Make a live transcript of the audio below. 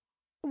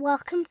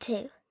welcome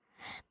to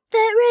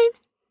Bravery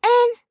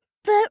and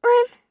Fear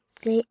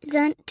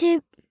Season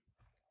 2.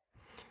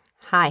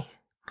 Hi.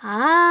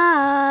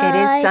 Hi. It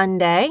is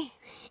Sunday.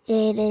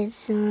 It is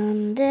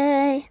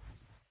Sunday.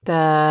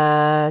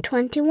 The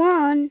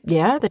 21.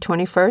 Yeah, the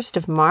 21st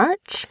of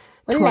March.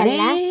 Well,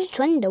 that's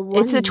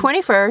 21. It's the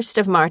 21st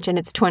of March and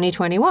it's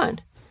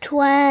 2021.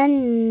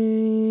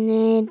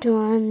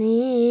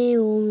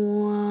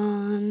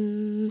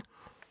 2021.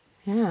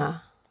 Yeah.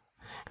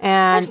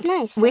 And That's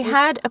nice. we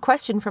had a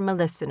question from a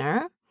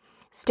listener.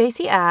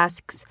 Stacy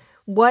asks,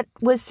 what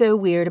was so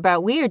weird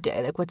about Weird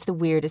Day? Like, what's the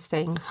weirdest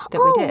thing that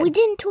we did? We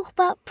didn't talk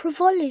about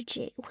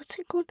Prodigy. What's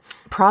it called?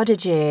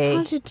 Prodigy.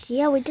 Prodigy.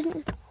 Yeah, we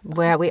didn't.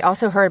 Well, we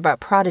also heard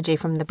about Prodigy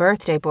from the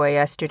birthday boy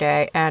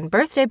yesterday. And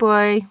birthday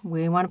boy,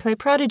 we want to play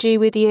Prodigy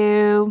with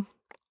you.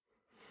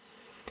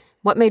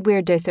 What made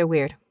Weird Day so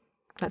weird?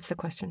 That's the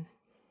question.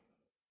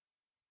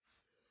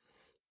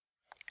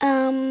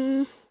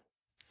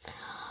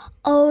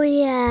 Oh,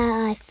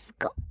 yeah, I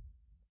forgot.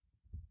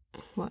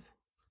 What?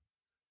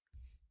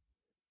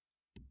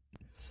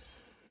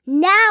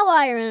 Now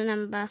I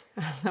remember.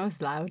 That was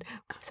loud.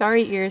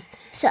 Sorry, ears.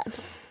 So,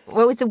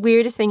 What was the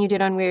weirdest thing you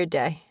did on Weird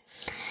Day?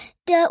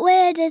 the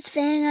weirdest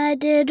thing I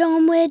did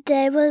on Weird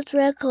Day was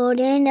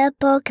recording a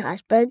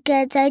podcast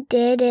because I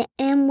did it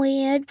in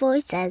weird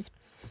voices.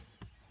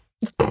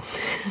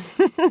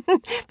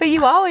 But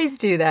you always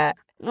do that.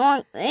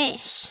 Like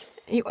this.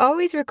 You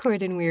always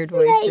record in weird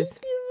voices.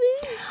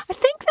 I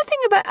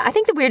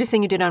think the weirdest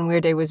thing you did on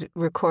Weird Day was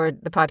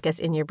record the podcast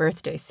in your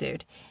birthday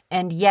suit.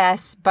 And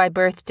yes, by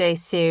birthday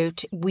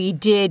suit, we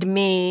did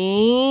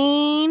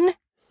mean...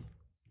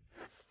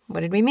 What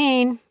did we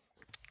mean?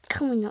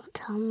 Can we not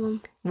tell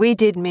them? We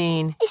did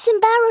mean... It's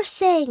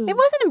embarrassing. It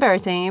wasn't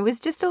embarrassing. It was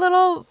just a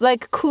little,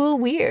 cool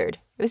weird.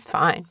 It was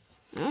fine.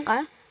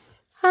 Okay.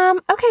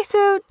 Okay,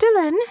 so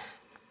Dylan,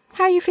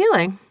 how are you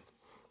feeling?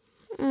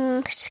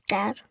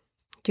 Scared.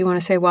 Do you want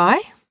to say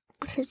why?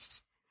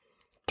 Because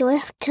do I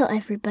have to tell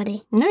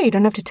everybody? No, you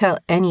don't have to tell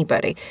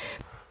anybody.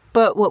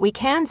 But what we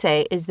can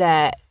say is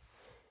that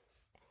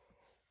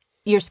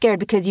you're scared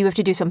because you have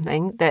to do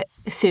something that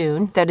is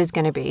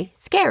going to be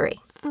scary.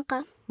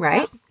 Okay.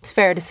 Right? It's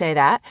fair to say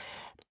that.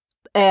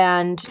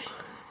 And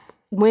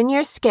when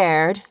you're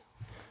scared,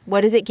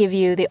 what does it give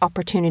you the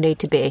opportunity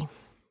to be?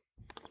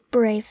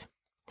 Brave.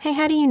 Hey,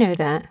 how do you know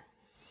that?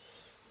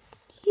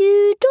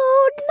 You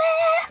told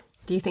me.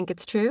 Do you think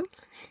it's true?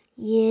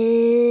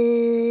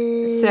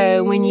 Yes.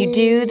 So when you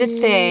do the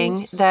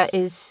thing that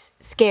is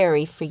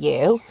scary for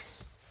you,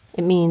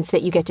 it means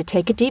that you get to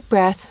take a deep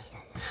breath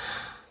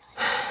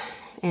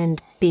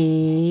and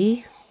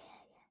be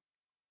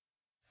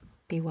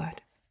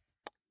what?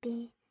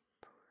 Be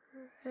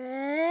brave.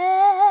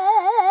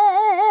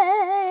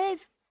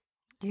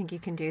 Do you think you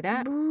can do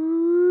that? Brave.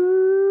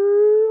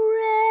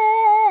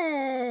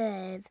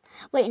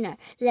 Wait, no.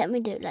 Let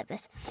me do it like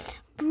this.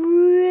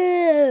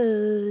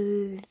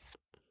 Brave.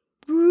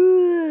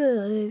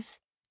 Brave.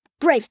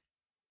 Brave.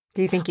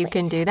 Do you think you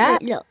can do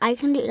that? Wait, look, I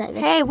can do it like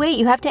this. Hey, wait,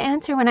 you have to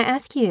answer when I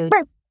ask you.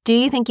 Brave. Do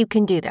you think you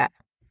can do that?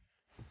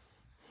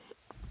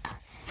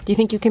 Do you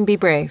think you can be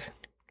brave?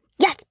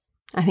 Yes.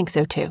 I think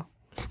so too.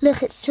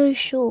 Look, it's so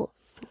short.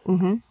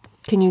 Mm-hmm.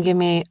 Can you give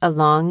me a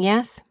long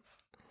yes?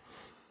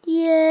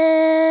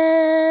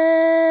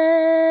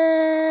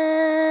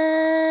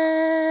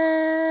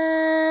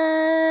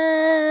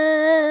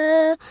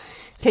 Yeah.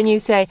 Can you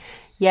say,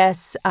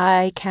 yes,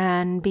 I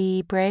can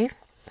be brave?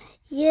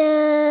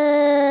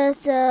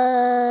 Yes,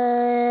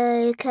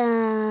 I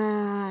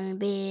can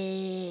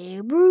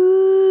be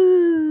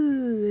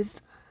brave.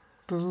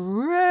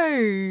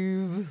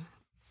 Brave.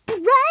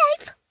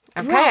 Brave.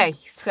 Okay,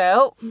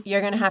 so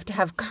you're going to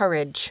have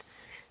courage.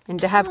 And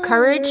to have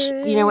courage,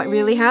 you know what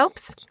really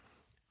helps?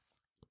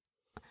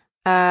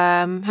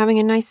 Having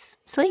a nice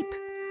sleep.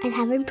 And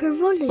having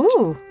privilege.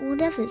 Ooh,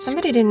 Whatever.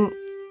 somebody didn't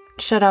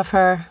shut off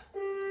her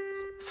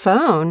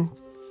phone.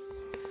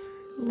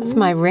 That's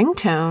my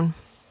ringtone.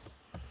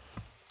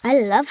 I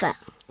love it.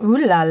 Ooh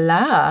la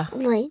la.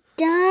 Like,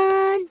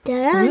 da,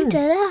 da, da,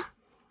 da.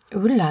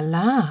 Ooh la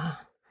la.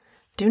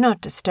 Do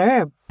not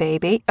disturb,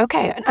 baby.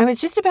 Okay, I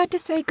was just about to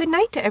say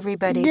goodnight to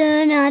everybody.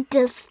 Do not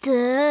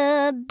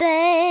disturb,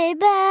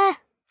 baby.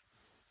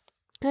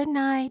 Good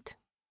night.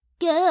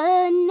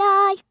 Good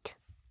night.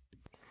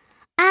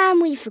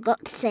 And we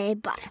forgot to say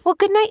bye. Well,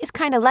 good night is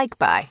kind of like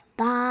bye.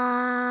 Bye.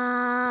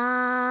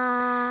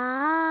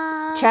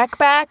 Check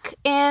back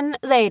in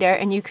later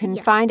and you can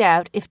find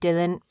out if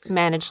Dylan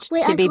managed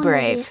to be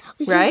brave.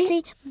 We right? can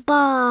say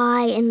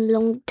bye in a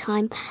long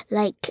time,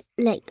 like,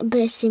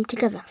 but same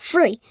together.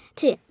 3,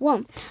 2,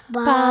 1.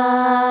 Bye.